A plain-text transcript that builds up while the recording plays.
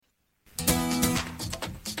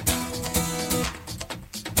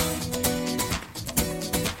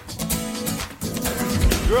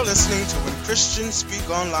You're listening to When Christians Speak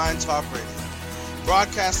Online Talk Radio,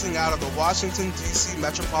 broadcasting out of the Washington, D.C.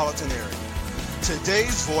 metropolitan area.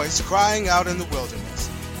 Today's voice crying out in the wilderness,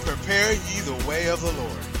 prepare ye the way of the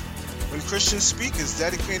Lord. When Christians Speak is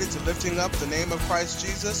dedicated to lifting up the name of Christ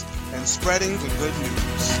Jesus and spreading the good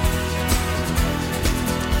news.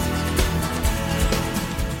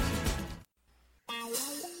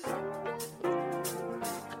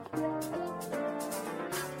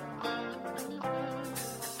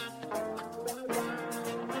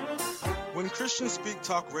 When Christians Speak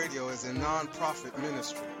Talk Radio is a non-profit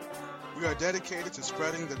ministry. We are dedicated to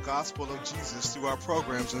spreading the gospel of Jesus through our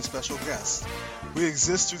programs and special guests. We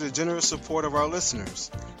exist through the generous support of our listeners.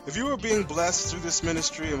 If you are being blessed through this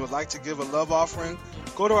ministry and would like to give a love offering,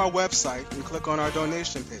 go to our website and click on our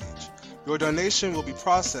donation page. Your donation will be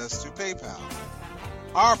processed through PayPal.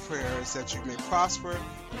 Our prayer is that you may prosper,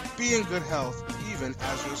 be in good health, even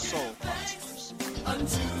as your soul prospers.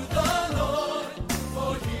 Unto the Lord,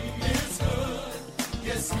 for he is good.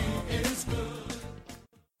 Yes, he is good.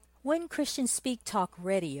 When Christians Speak Talk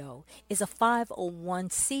Radio is a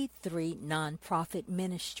 501c3 nonprofit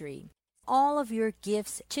ministry. All of your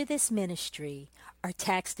gifts to this ministry are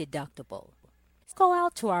tax deductible. Go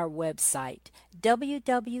out to our website,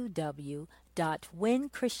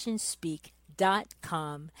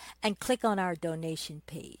 www.whenchristianspeak.com, and click on our donation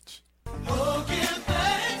page. Oh, give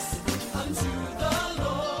thanks unto the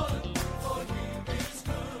Lord, for he is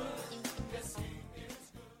good. Yes, he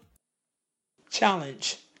is good.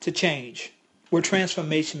 Challenge to change, where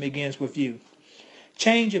transformation begins with you.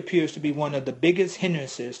 Change appears to be one of the biggest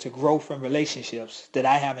hindrances to growth and relationships that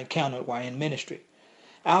I have encountered while in ministry.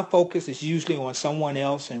 Our focus is usually on someone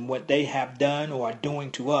else and what they have done or are doing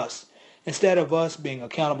to us, instead of us being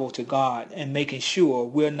accountable to God and making sure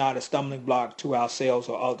we're not a stumbling block to ourselves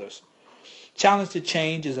or others. Challenge to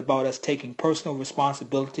change is about us taking personal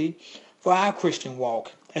responsibility for our Christian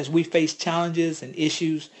walk as we face challenges and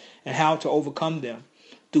issues and how to overcome them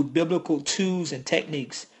through biblical tools and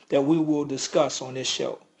techniques that we will discuss on this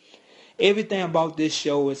show. Everything about this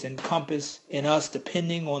show is encompassed in us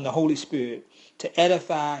depending on the Holy Spirit to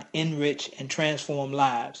edify, enrich, and transform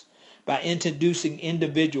lives by introducing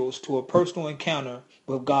individuals to a personal encounter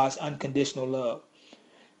with God's unconditional love.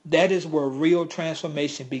 That is where real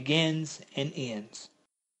transformation begins and ends.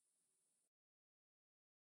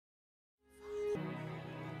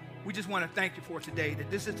 We just want to thank you for today,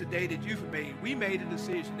 that this is the day that you've made. We made a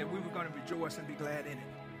decision that we were going to rejoice and be glad in it.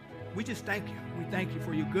 We just thank you. We thank you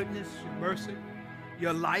for your goodness, your mercy,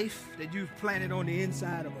 your life that you've planted on the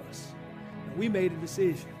inside of us. And we made a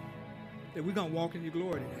decision that we're going to walk in your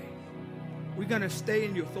glory today. We're going to stay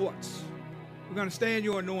in your thoughts. We're going to stay in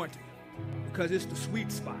your anointing because it's the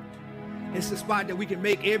sweet spot. It's the spot that we can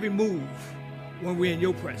make every move when we're in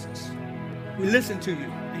your presence. We listen to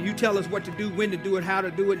you, and you tell us what to do, when to do it, how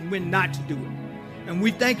to do it, and when not to do it. And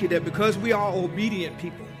we thank you that because we are obedient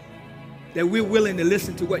people, that we're willing to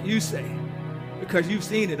listen to what you say because you've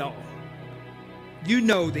seen it all. You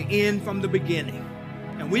know the end from the beginning,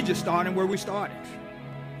 and we're just starting where we started.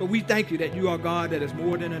 But we thank you that you are God that is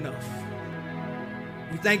more than enough.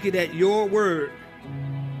 We thank you that your word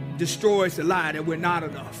destroys the lie that we're not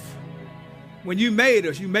enough. When you made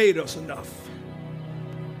us enough.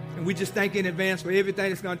 And we just thank you in advance for everything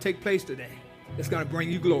that's going to take place today that's going to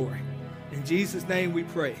bring you glory. In Jesus' name we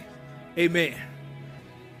pray. Amen.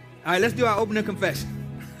 All right, let's do our opening confession.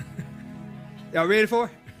 Y'all ready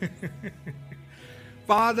for it?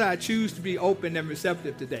 Father, I choose to be open and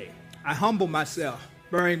receptive today. I humble myself,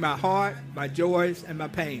 bearing my heart, my joys, and my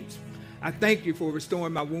pains. I thank you for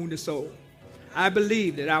restoring my wounded soul. I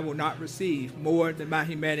believe that I will not receive more than my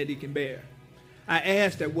humanity can bear. I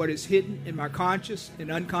ask that what is hidden in my conscious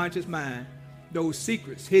and unconscious mind, those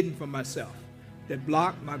secrets hidden from myself, that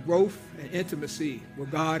block my growth and intimacy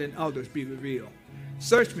with God and others be revealed.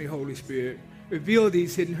 Search me, Holy Spirit, reveal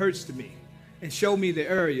these hidden hurts to me, and show me the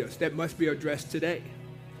areas that must be addressed today.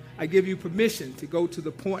 I give you permission to go to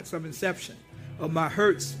the points of inception of my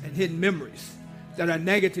hurts and hidden memories that are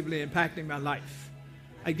negatively impacting my life.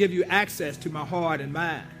 I give you access to my heart and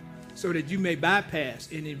mind so that you may bypass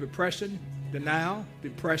any repression, denial,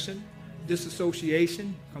 depression,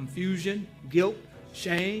 disassociation, confusion, guilt,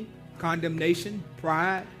 shame, condemnation,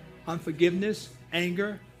 pride, unforgiveness,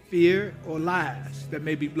 anger, fear, or lies that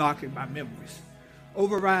may be blocking my memories.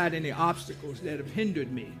 Override any obstacles that have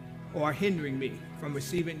hindered me or are hindering me from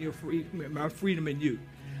receiving my freedom in you.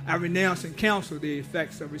 I renounce and counsel the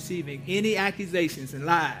effects of receiving any accusations and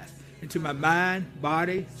lies into my mind,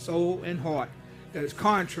 body, soul, and heart that is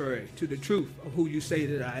contrary to the truth of who you say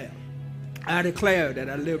that I am. I declare that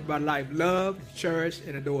I live my life loved, cherished,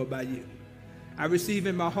 and adored by you. I receive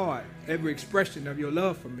in my heart every expression of your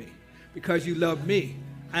love for me. Because you love me,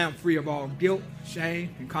 I am free of all guilt,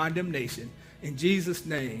 shame, and condemnation. In Jesus'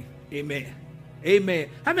 name, amen. Amen.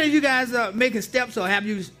 How many of you guys are making steps, or have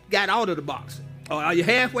you got out of the box? Or are you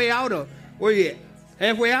halfway out, or where you at?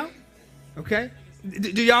 Halfway out? Okay.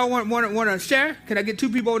 Do y'all want to share? Can I get two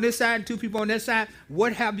people on this side and two people on that side?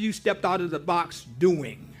 What have you stepped out of the box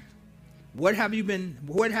doing? What have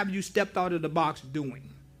you stepped out of the box doing?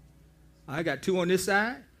 I got two on this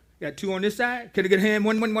side. Got two on this side. Can I get a hand?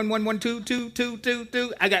 One, two.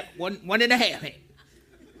 I got one and a half hand.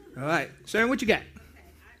 All right. Sharon, what you got?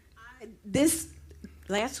 This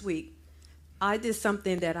last week, I did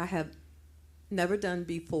something that I have never done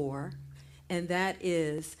before, and that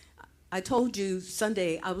is, I told you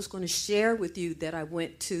Sunday I was going to share with you that I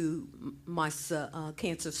went to my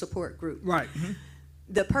cancer support group. Right. Mm-hmm.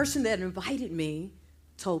 The person that invited me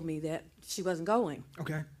told me that she wasn't going.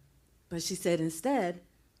 Okay. But she said, instead,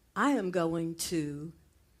 I am going to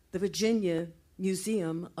the Virginia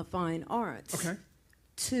Museum of Fine Arts. Okay.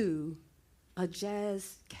 To a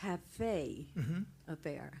jazz cafe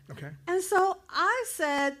affair. Okay. And so I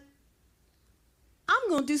said, I'm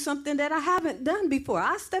going to do something that I haven't done before.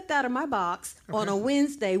 I stepped out of my box on a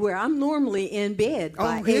Wednesday where I'm normally in bed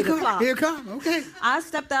by 8 o'clock. Here it come. Okay. I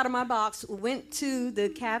stepped out of my box, went to the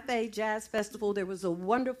Cafe Jazz Festival. There was a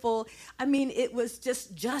wonderful, it was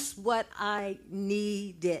just what I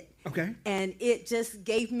needed. Okay. And it just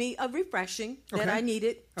gave me a refreshing that Okay. I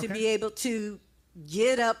needed to Okay. be able to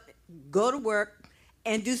get up, go to work,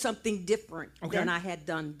 and do something different Okay. than I had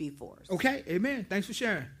done before. Okay. Amen. Thanks for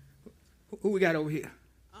sharing. Who we got over here?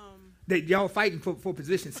 Y'all fighting for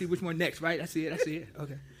position. See which one next, right? I see it.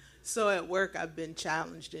 Okay. So at work, I've been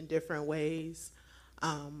challenged in different ways.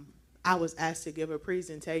 I was asked to give a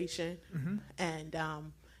presentation, and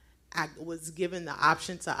I was given the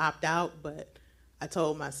option to opt out, but I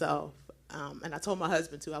told myself, and I told my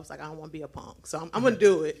husband too, I was like, I don't want to be a punk, so I'm going to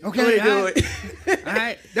do it. Okay, I'm going to do all right. it. All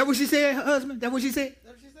right. That what she said, her husband? That what she said?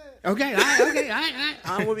 That's what she said. Okay. All right. Okay. All right.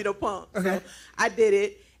 I don't want to be no punk. Okay. So I did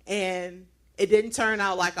it, and it didn't turn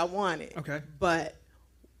out like I wanted. Okay. But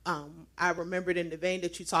I remembered in the vein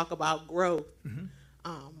that you talk about growth,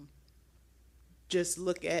 just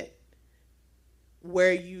look at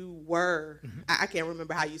where you were. I can't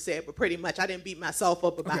remember how you said it, but pretty much I didn't beat myself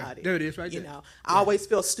up about it. There it is right You there. know, I always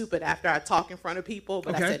feel stupid after I talk in front of people,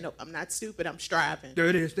 but Okay. I said, no, I'm not stupid. I'm striving. There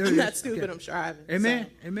it is. I'm not stupid. I'm striving.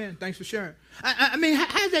 Amen. So, Amen. Thanks for sharing.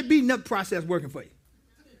 How's that beating up process working for you?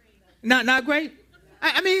 Not great?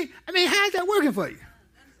 How's that working for you?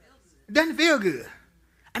 Doesn't feel good.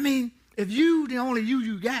 If you the only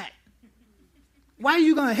you got, why are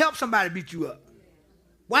you going to help somebody beat you up?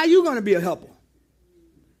 Why are you going to be a helper?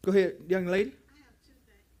 Go ahead, young lady.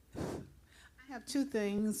 I have two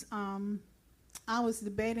things. I was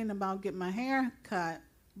debating about getting my hair cut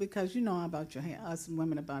because you know about your hair, us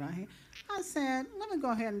women about our hair. I said, let me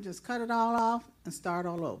go ahead and just cut it all off and start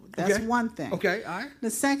all over. That's Okay. one thing. Okay, all right. The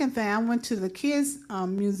second thing, I went to the kids'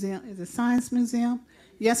 museum, is it Science Museum,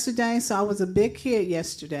 yesterday. So I was a big kid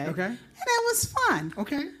yesterday. Okay. And it was fun.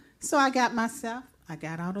 Okay. So I got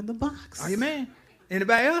out of the box. Oh, you man.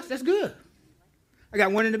 Anybody else? That's good. I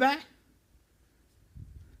got one in the back.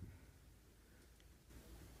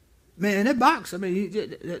 Man, that box,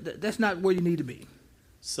 that's not where you need to be.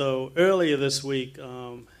 So earlier this week,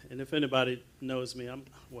 and if anybody knows me, I'll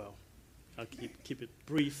keep it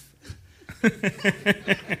brief.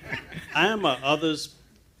 I am a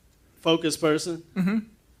others-focused person,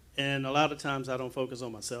 and a lot of times I don't focus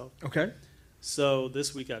on myself. Okay. So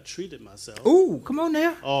this week I treated myself Ooh, come on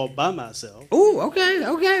now. all by myself Ooh,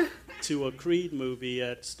 okay. to a Creed movie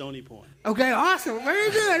at Stony Point. Okay, awesome.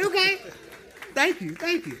 Very good. Okay. Thank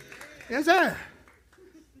you. Yes, sir.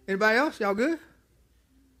 Anybody else? Y'all good?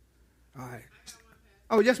 All right.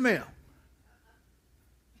 Oh, yes, ma'am.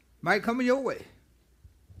 Might coming your way.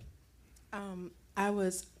 I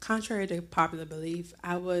was, contrary to popular belief,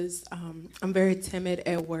 I'm very timid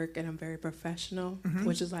at work and I'm very professional,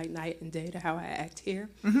 which is like night and day to how I act here.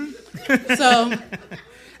 So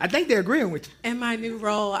I think they're agreeing with you. in my new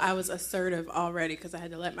role, I was assertive already because I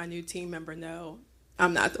had to let my new team member know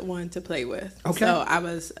I'm not the one to play with. Okay. So I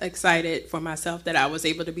was excited for myself that I was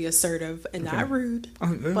able to be assertive and not rude, but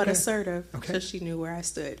okay. assertive. Okay. So she knew where I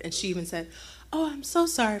stood. And she even said, "Oh, I'm so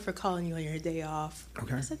sorry for calling you on your day off."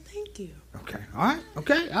 Okay. I said, "Thank you." Okay. All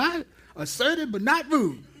right. Assertive but not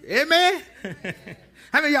rude. Amen.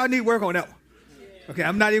 How many of y'all need work on that one? Okay,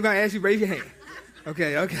 I'm not even going to ask you to raise your hand.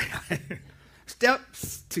 Okay.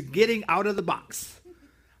 Steps to getting out of the box.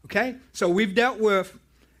 Okay? So we've dealt with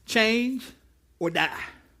change or die.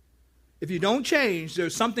 If you don't change,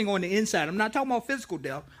 there's something on the inside. I'm not talking about physical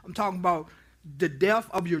death. I'm talking about the death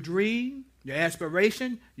of your dream, your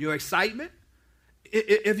aspiration, your excitement.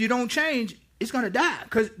 If you don't change, it's going to die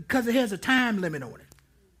because it has a time limit on it.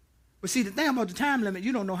 But see, the thing about the time limit,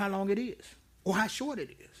 you don't know how long it is or how short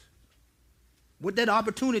it is. What that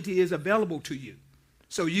opportunity is available to you.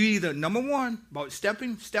 So you either, number one, about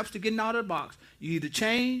steps to getting out of the box, you either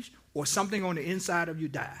change or something on the inside of you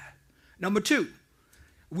die. Number two,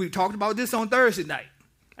 we talked about this on Thursday night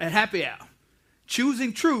at Happy Hour.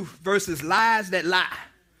 Choosing truth versus lies that lie.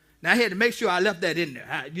 Now, I had to make sure I left that in there.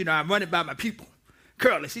 I run it by my people.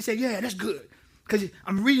 Curly, she said, yeah, that's good. Because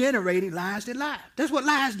I'm reiterating lies that lie. That's what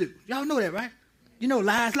lies do. Y'all know that, right? You know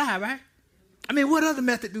lies lie, right? I mean, what other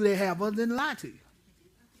method do they have other than lie to you?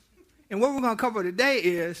 And what we're going to cover today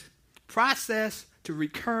is process to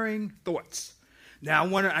recurring thoughts. Now,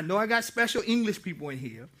 I know I got special English people in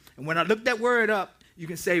here. And when I look that word up, you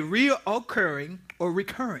can say reoccurring or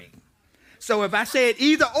recurring. So if I say it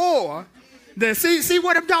either or, then see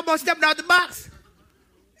what I'm talking about stepping out the box?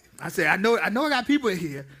 I say, I know I got people in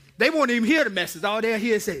here. They won't even hear the message. All they'll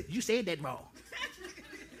hear is say, you said that wrong.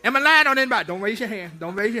 Am I lying on anybody? Don't raise your hand.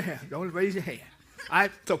 Don't raise your hand. Don't raise your hand. All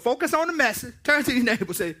right, so focus on the message. Turn to your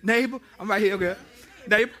neighbor. Say, neighbor, I'm right here. Okay.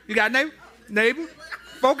 Neighbor, you got a neighbor? Neighbor,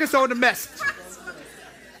 focus on the message.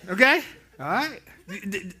 Okay? All right.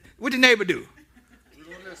 What did the neighbor do?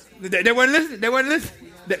 They weren't listening. They weren't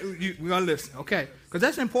listening. We're going to listen. Okay. Because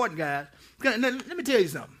that's important, guys. Let me tell you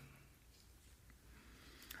something.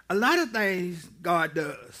 A lot of things God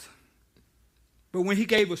does. But when he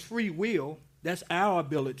gave us free will, that's our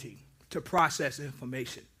ability to process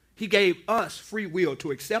information. He gave us free will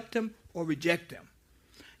to accept him or reject him.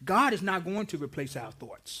 God is not going to replace our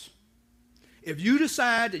thoughts. If you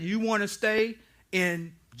decide that you want to stay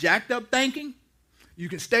in jacked up thinking, you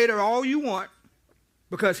can stay there all you want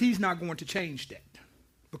because he's not going to change that.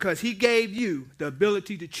 Because he gave you the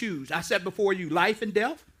ability to choose. I set before you life and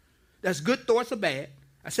death. That's good thoughts or bad.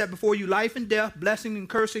 I set before you life and death, blessing and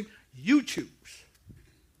cursing. You choose.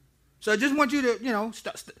 So I just want you to,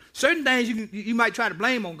 certain things you might try to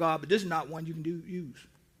blame on God, but this is not one you can use.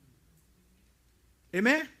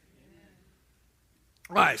 Amen?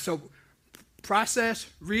 All right, so process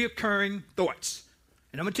reoccurring thoughts.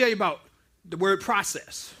 And I'm going to tell you about the word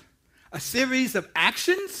process. A series of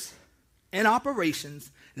actions and operations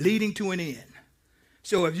leading to an end.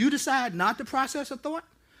 So if you decide not to process a thought,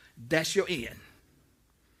 that's your end.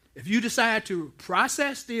 If you decide to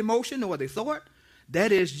process the emotion or the thought,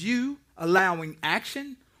 that is you allowing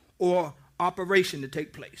action or operation to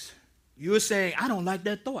take place. You're saying, I don't like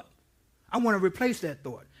that thought. I want to replace that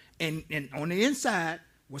thought. And on the inside,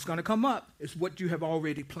 what's going to come up is what you have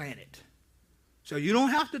already planted. So you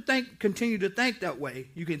don't have to continue to think that way.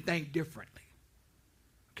 You can think differently.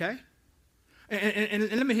 Okay? And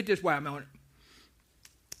let me hit this while I'm on it.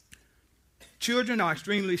 Children are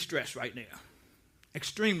extremely stressed right now.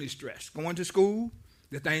 Extremely stressed. Going to school,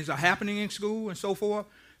 the things are happening in school and so forth.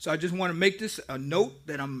 So I just want to make this a note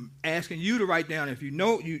that I'm asking you to write down. If you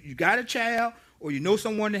know you got a child or you know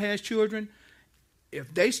someone that has children,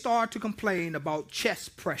 if they start to complain about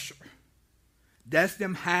chest pressure, that's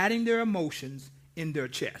them hiding their emotions in their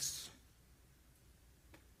chests.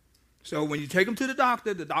 So when you take them to the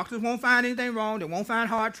doctors won't find anything wrong. They won't find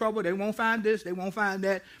heart trouble. They won't find this. They won't find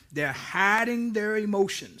that. They're hiding their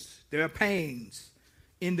emotions, their pains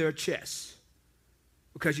in their chests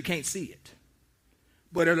because you can't see it.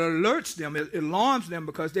 But it alerts them, it alarms them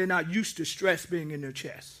because they're not used to stress being in their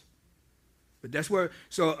chest. But that's where,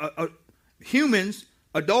 humans,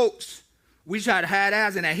 adults, we try to hide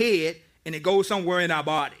ours in our head and it goes somewhere in our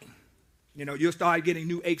body. You'll start getting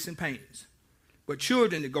new aches and pains. But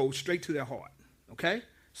children, it goes straight to their heart, okay?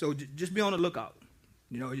 So just be on the lookout.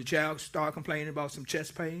 Your child start complaining about some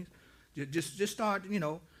chest pains, just start,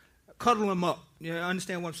 cuddle them up. You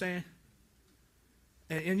understand what I'm saying?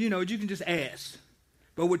 And you can just ask.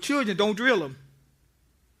 But with children, don't drill them.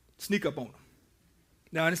 Sneak up on them.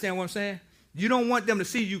 Now, understand what I'm saying? You don't want them to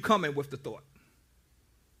see you coming with the thought.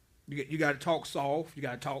 You got to talk soft. You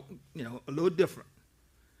got to talk, a little different.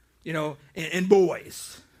 And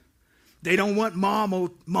boys, they don't want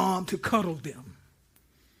mom to cuddle them.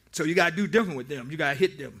 So you got to do different with them. You got to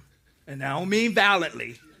hit them. And I don't mean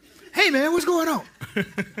violently. Hey, man, what's going on?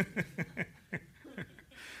 Because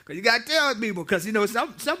you got to tell people. Because,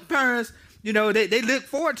 some parents, they look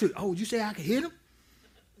forward to, oh, you say I can hit them?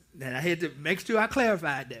 And I had to make sure I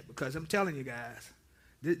clarified that because I'm telling you guys,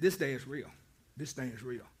 this day is real. This thing is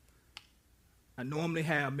real. I normally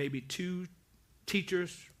have maybe 2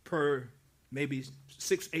 teachers per maybe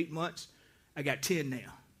 6-8 months. I got 10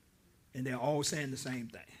 now. And they're all saying the same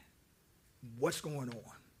thing. what's going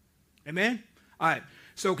on. Amen? All right.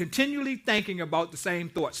 So continually thinking about the same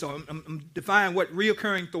thoughts. So I'm defining what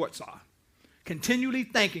reoccurring thoughts are. Continually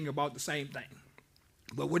thinking about the same thing.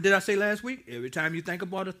 But what did I say last week? Every time you think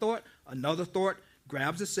about a thought, another thought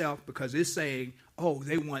grabs itself because it's saying, oh,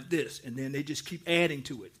 they want this. And then they just keep adding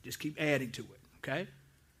to it. Just keep adding to it. Okay?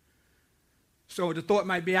 So the thought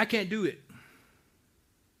might be, I can't do it.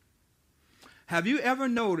 Have you ever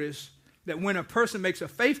noticed that when a person makes a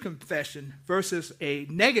faith confession versus a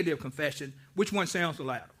negative confession, which one sounds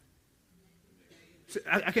louder?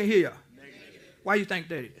 I can't hear y'all. Why do you think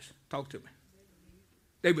that is? Talk to me.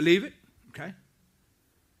 They believe it? Okay.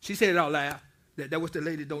 She said it out loud. That was the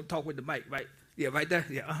lady don't talk with the mic, right? Yeah, right there?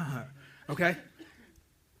 Yeah, Okay.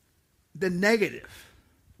 The negative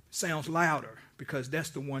sounds louder because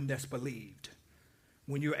that's the one that's believed.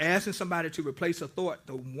 When you're asking somebody to replace a thought,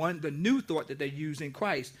 the new thought that they use in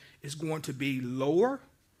Christ is going to be lower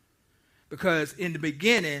because in the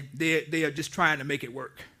beginning, they are just trying to make it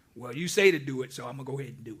work. Well, you say to do it, so I'm going to go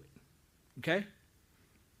ahead and do it. Okay?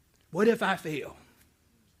 What if I fail?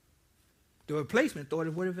 The replacement thought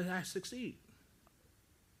is, what if I succeed?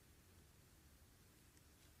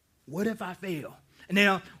 What if I fail? And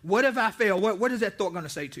now, what if I fail? What is that thought going to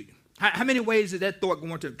say to you? How many ways is that thought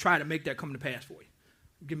going to try to make that come to pass for you?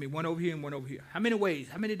 Give me one over here and one over here. How many ways?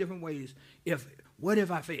 How many different ways? What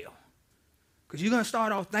if I fail? Because you're going to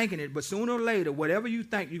start off thinking it, but sooner or later, whatever you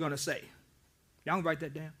think, you're going to say. Y'all can write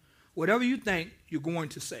that down. Whatever you think, you're going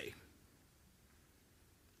to say.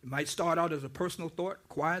 It might start out as a personal thought,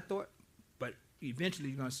 quiet thought, but eventually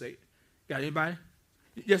you're going to say it. Got anybody?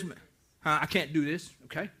 Yes, ma'am. I can't do this.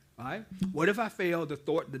 Okay. All right. What if I fail?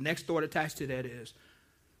 The next thought attached to that is,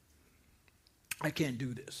 I can't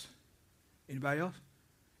do this. Anybody else?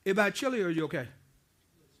 Everybody chilly or are you okay?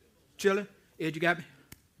 Chilly? Ed, you got me?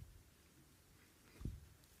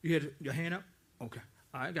 You had your hand up? Okay.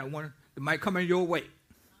 All right, got one. The mic coming your way.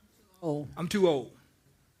 I'm too old.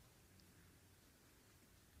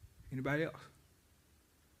 Anybody else?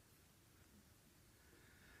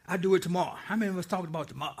 I do it tomorrow. How many of us talking about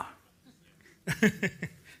tomorrow?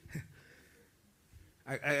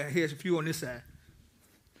 I hear a few on this side.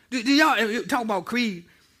 Do y'all talk about Creed?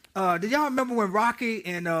 Did y'all remember when Rocky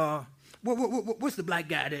and what's the black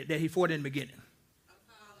guy that he fought in the beginning?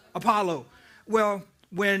 Apollo. Well,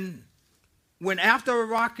 when after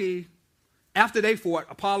they fought,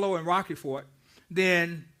 Apollo and Rocky fought,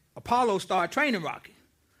 then Apollo started training Rocky.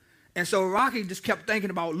 And so Rocky just kept thinking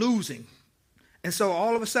about losing. And so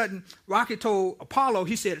all of a sudden, Rocky told Apollo,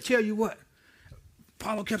 he said, I tell you what.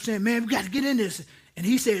 Apollo kept saying, man, we got to get in this. And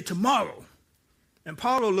he said, tomorrow. And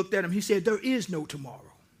Apollo looked at him, he said, there is no tomorrow.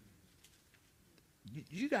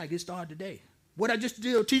 You got to get started today. What I just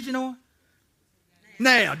did teaching on?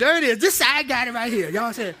 Now, there it is. This side got it right here.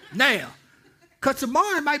 Y'all said, now. Because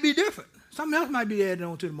tomorrow it might be different. Something else might be added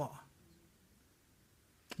on to tomorrow.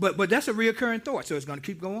 But that's a reoccurring thought, so it's going to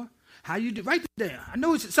keep going. How you do? Write it down. I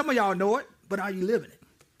know some of y'all know it, but how you living it?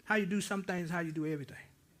 How you do some things, how you do everything.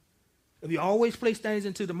 If you always place things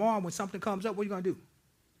into tomorrow, when something comes up, what are you going to do?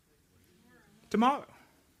 Tomorrow.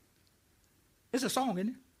 It's a song, isn't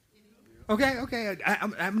it? Okay.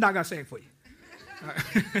 I'm not going to sing it for you.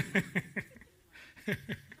 Right.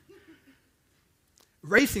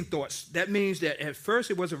 Racing thoughts. That means that at first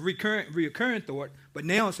it was a reoccurring thought, but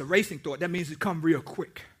now it's a racing thought. That means it comes real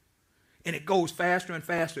quick. And it goes faster and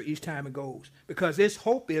faster each time it goes. Because its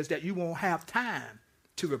hope is that you won't have time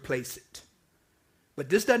to replace it. But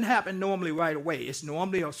this doesn't happen normally right away. It's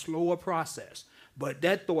normally a slower process. But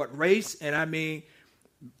that thought race, and I mean,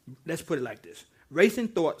 let's put it like this. Racing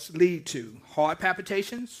thoughts lead to heart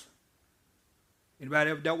palpitations.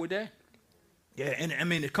 Anybody ever dealt with that? Yeah, and I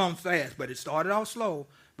mean, it comes fast, but it started out slow,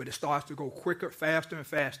 but it starts to go quicker, faster, and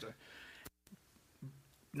faster.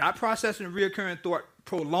 Not processing a recurring thought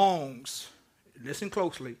prolongs, listen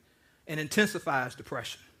closely, and intensifies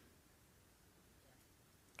depression.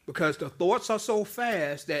 Because the thoughts are so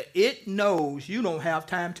fast that it knows you don't have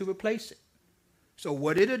time to replace it. So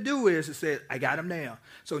what it'll do is it says, I got them now.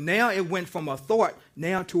 So now it went from a thought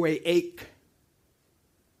now to an ache.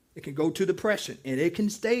 It can go to depression, and it can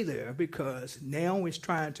stay there because now it's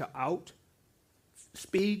trying to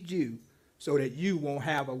outspeed you so that you won't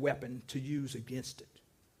have a weapon to use against it.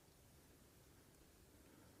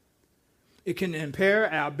 It can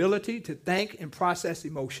impair our ability to think and process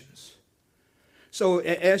emotions. So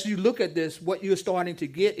as you look at this, what you're starting to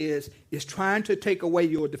get is trying to take away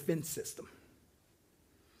your defense system.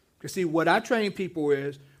 Because see, what I train people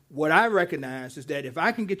is, what I recognize is that if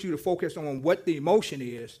I can get you to focus on what the emotion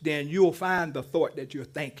is, then you'll find the thought that you're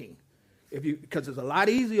thinking. Because it's a lot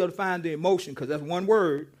easier to find the emotion, because that's one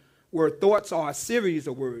word, where thoughts are a series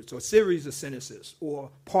of words or series of sentences or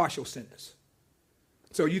partial sentence.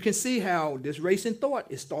 So you can see how this racing thought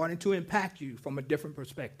is starting to impact you from a different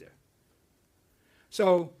perspective.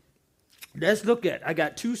 So let's look at, I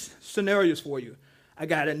got two scenarios for you. I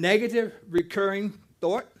got a negative recurring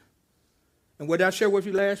thought. And what did I share with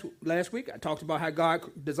you last week? I talked about how God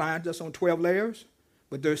designed us on 12 layers,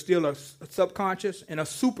 but there's still a subconscious and a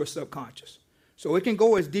super subconscious. So it can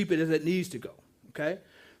go as deep as it needs to go, okay?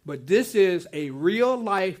 But this is a real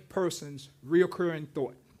life person's recurring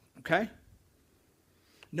thought, okay?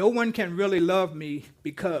 No one can really love me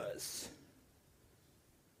because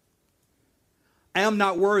I am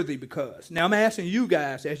not worthy because. Now I'm asking you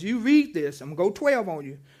guys, as you read this, I'm going to go 12 on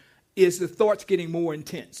you, is the thoughts getting more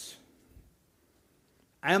intense?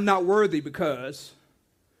 I am not worthy because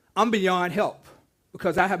I'm beyond help,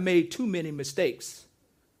 because I have made too many mistakes,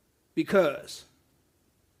 because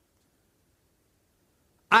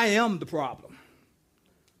I am the problem.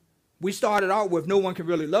 We started out with no one can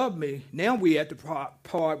really love me. Now we're at the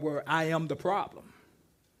part where I am the problem.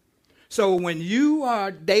 So when you are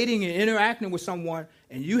dating and interacting with someone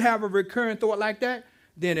and you have a recurring thought like that,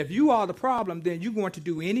 then if you are the problem, then you're going to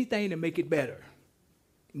do anything to make it better.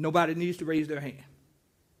 Nobody needs to raise their hand.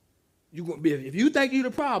 If you think you're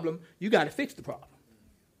the problem, you got to fix the problem.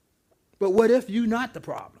 But what if you're not the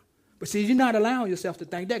problem? But see, you're not allowing yourself to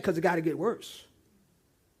think that, because it got to get worse.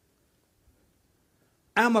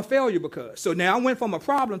 I'm a failure because. So now I went from a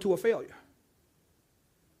problem to a failure.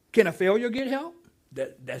 Can a failure get help?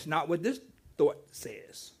 That's not what this thought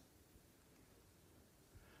says.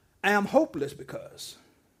 I am hopeless because.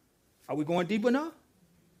 Are we going deep enough?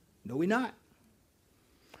 No, we're not.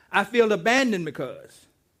 I feel abandoned because.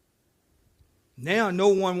 Now no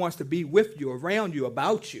one wants to be with you, around you,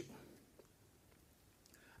 about you.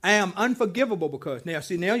 I am unforgivable because. Now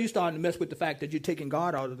you're starting to mess with the fact that you're taking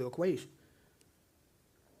God out of the equation.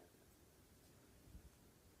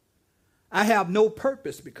 I have no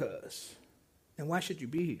purpose because. And why should you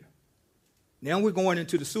be here? Now we're going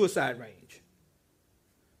into the suicide range.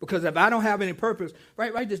 Because if I don't have any purpose,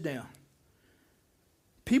 write this down.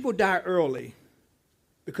 People die early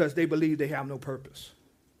because they believe they have no purpose.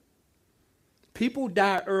 People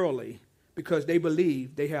die early because they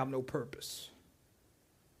believe they have no purpose.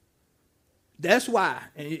 That's why,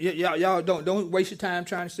 and y'all don't waste your time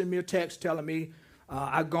trying to send me a text telling me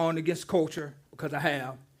I've gone against culture, because I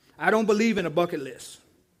have. I don't believe in a bucket list.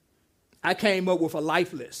 I came up with a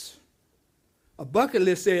life list. A bucket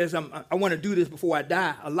list says I want to do this before I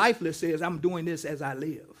die. A life list says I'm doing this as I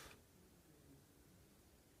live.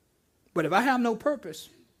 But if I have no purpose,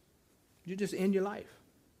 you just end your life.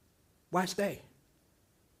 Why stay?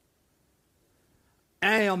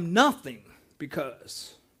 I am nothing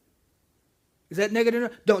because. Is that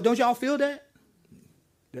negative? Don't y'all feel that?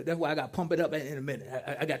 That's why I got to pump it up in a minute.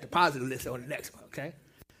 I got the positive list on the next one, okay?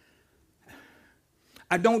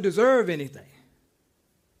 I don't deserve anything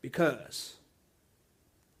because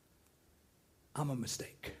I'm a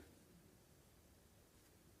mistake.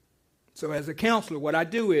 So as a counselor, what I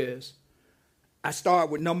do is I start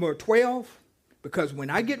with number 12, because when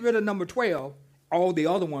I get rid of number 12, all the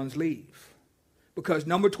other ones leave. Because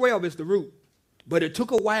number 12 is the root. But it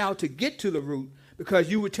took a while to get to the root because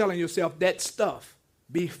you were telling yourself that stuff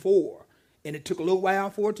before. And it took a little while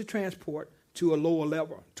for it to transport to a lower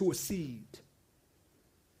level, to a seed.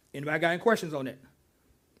 Anybody got any questions on that?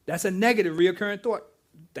 That's a negative reoccurring thought.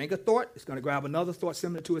 Think a thought, it's going to grab another thought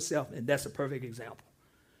similar to itself, and that's a perfect example.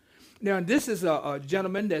 Now, this is a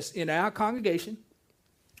gentleman that's in our congregation.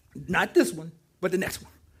 Not this one, but the next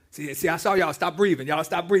one. See, I saw y'all stop breathing. Y'all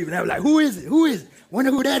stop breathing. I was like, who is it? Who is it?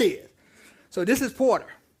 Wonder who that is. So this is Porter.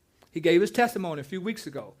 He gave his testimony a few weeks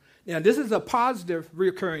ago. Now, this is a positive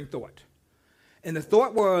recurring thought. And the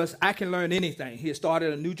thought was, I can learn anything. He had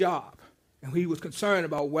started a new job. And he was concerned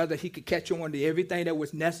about whether he could catch on to everything that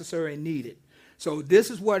was necessary and needed. So this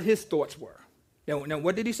is what his thoughts were. Now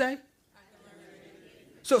what did he say?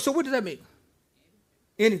 So what does that mean?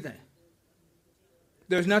 Anything.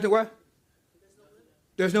 There's nothing what?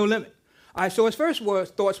 There's no limit. All right, so his first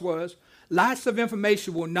thoughts was, lots of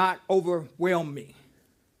information will not overwhelm me.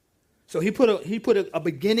 So he put a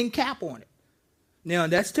beginning cap on it. Now,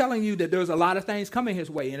 that's telling you that there's a lot of things coming his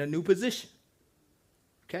way in a new position.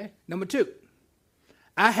 Okay? Number 2,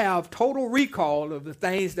 I have total recall of the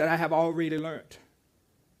things that I have already learned.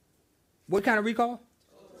 What kind of recall?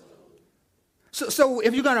 So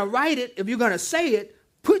if you're going to write it, if you're going to say it,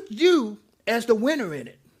 put you as the winner in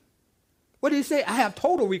it. What did he say? I have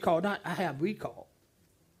total recall, not I have recall.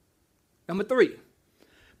 Number 3,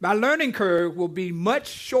 my learning curve will be much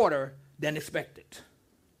shorter than expected.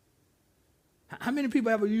 How many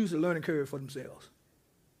people ever use the learning curve for themselves?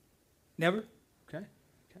 Never? Okay.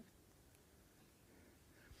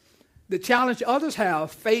 The challenge others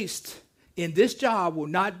have faced in this job will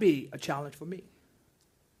not be a challenge for me.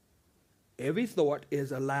 Every thought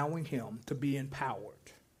is allowing him to be empowered.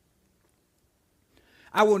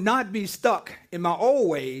 I will not be stuck in my old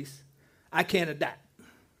ways. I can't adapt.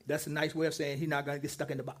 That's a nice way of saying he's not going to get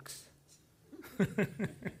stuck in the box.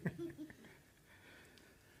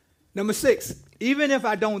 Number 6, even if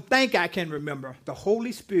I don't think I can remember, the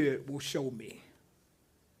Holy Spirit will show me.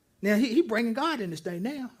 Now, he bringing God in this thing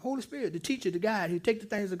now. Holy Spirit, the teacher, the guide, he'll take the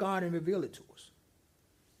things of God and reveal it to us.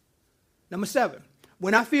 Number 7,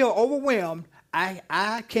 when I feel overwhelmed,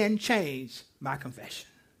 I can change my confession.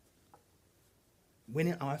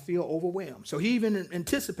 When I feel overwhelmed. So he even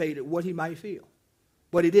anticipated what he might feel,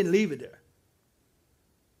 but he didn't leave it there.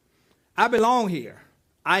 I belong here.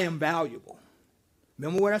 I am valuable.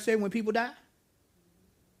 Remember what I said when people die?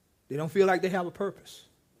 They don't feel like they have a purpose.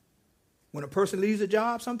 When a person leaves a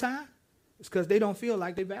job sometime, it's because they don't feel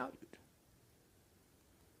like they're valued.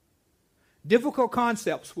 Difficult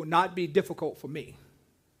concepts will not be difficult for me.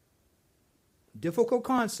 Difficult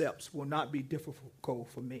concepts will not be difficult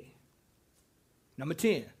for me. Number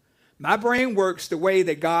 10, my brain works the way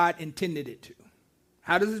that God intended it to.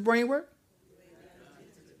 How does his brain work?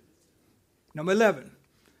 Number 11,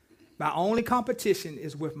 my only competition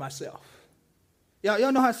is with myself.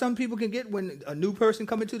 Y'all know how some people can get when a new person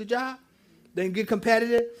comes into the job? They can get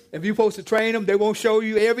competitive. If you're supposed to train them, they won't show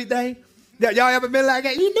you everything. Y'all ever been like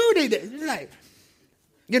that? You know they did. It's like,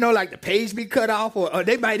 like the page be cut off, or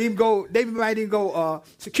they might even go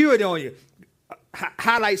security on you.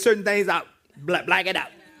 Highlight certain things out, black it out.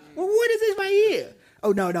 Well, what is this right here?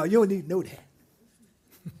 Oh, no, you don't need to know that.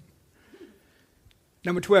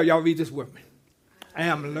 Number 12, y'all read this with me. I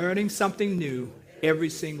am learning something new every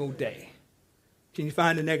single day. Can you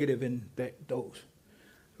find the negative in those?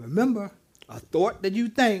 Remember, a thought that you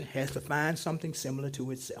think has to find something similar to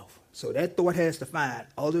itself. So that thought has to find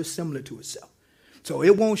others similar to itself. So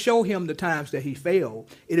it won't show him the times that he failed.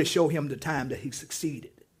 It'll show him the time that he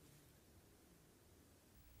succeeded.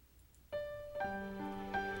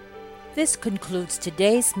 This concludes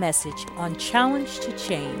today's message on Challenge to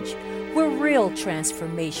Change, where real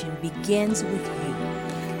transformation begins with you,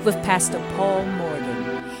 with Pastor Paul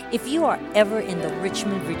Morgan. If you are ever in the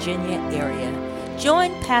Richmond, Virginia area,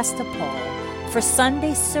 join Pastor Paul for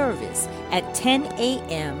Sunday service at 10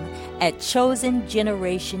 a.m. at Chosen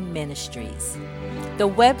Generation Ministries. The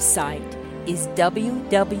website is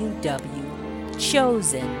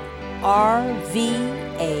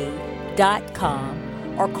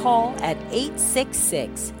www.chosenrva.com or call at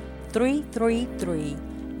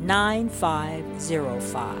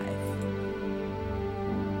 866-333-9505.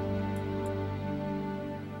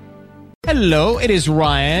 Hello, it is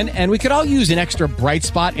Ryan, and we could all use an extra bright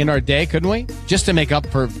spot in our day, couldn't we? Just to make up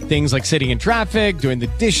for things like sitting in traffic, doing the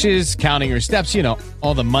dishes, counting your steps,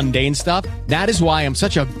 all the mundane stuff. That is why I'm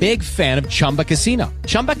such a big fan of Chumba Casino.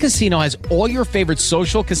 Chumba Casino has all your favorite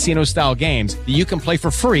social casino-style games that you can play for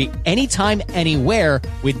free anytime, anywhere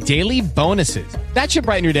with daily bonuses. That should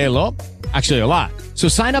brighten your day a little. Actually, a lot. So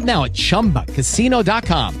sign up now at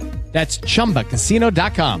ChumbaCasino.com. That's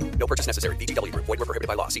ChumbaCasino.com. No purchase necessary. VGW Group. Void where prohibited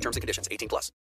by law. See terms and conditions. 18+.